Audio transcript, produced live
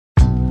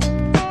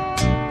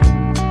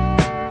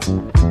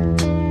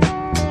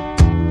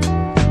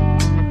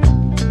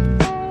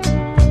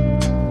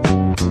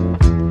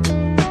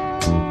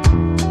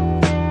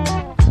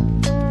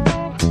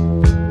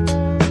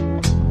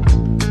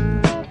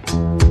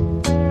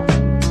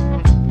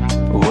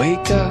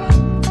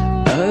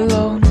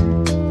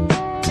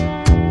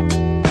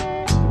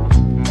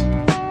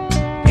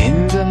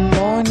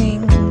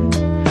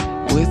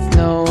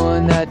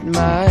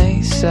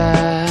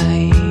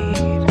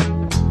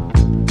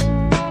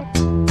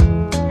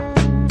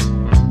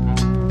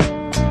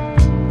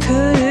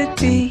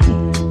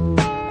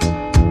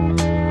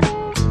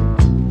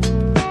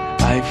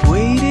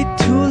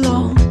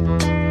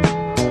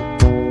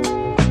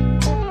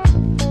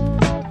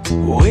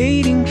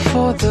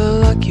for the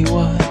lucky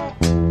one.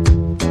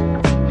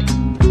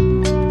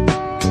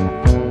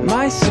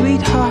 My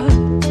sweetheart,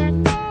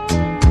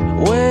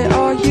 where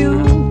are you?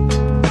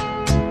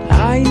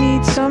 I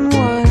need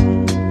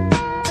someone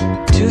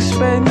to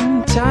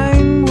spend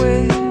time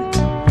with,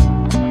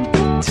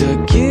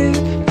 to give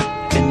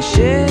and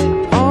share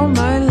all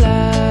my life.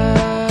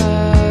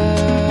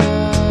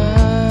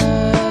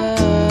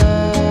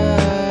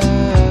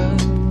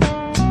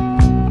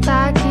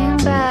 Back in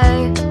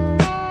bed,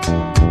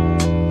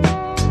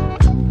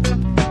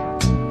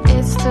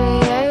 it's 3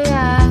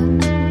 a.m.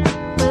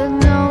 with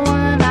no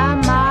one at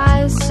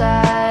my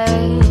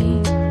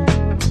side.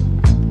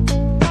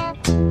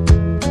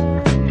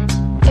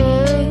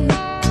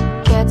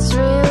 It gets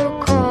real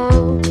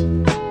cold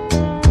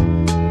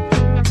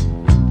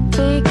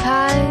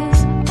because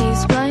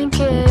these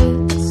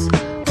blankets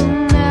will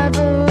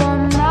never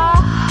warm my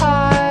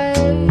heart.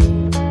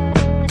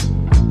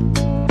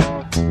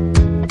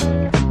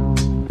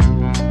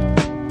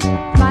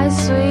 My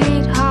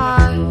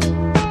sweetheart,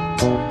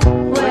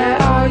 where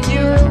are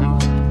you?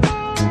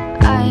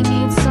 I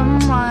need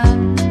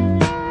someone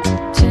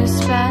to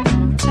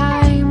spend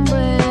time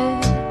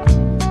with,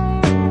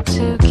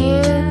 to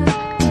give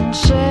and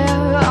share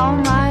all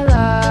my love.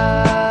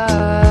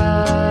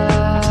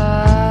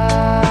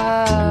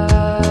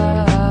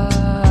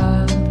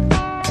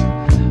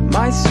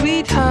 My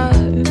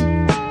sweetheart,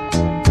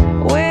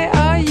 where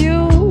are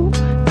you?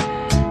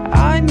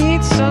 I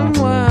need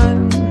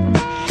someone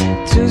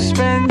to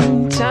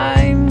spend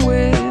time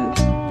with,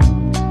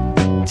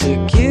 to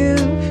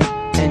give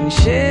and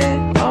share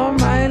all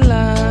my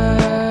love.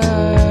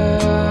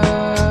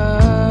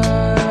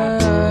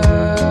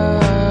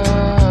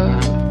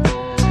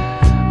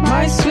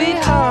 My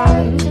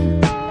sweetheart,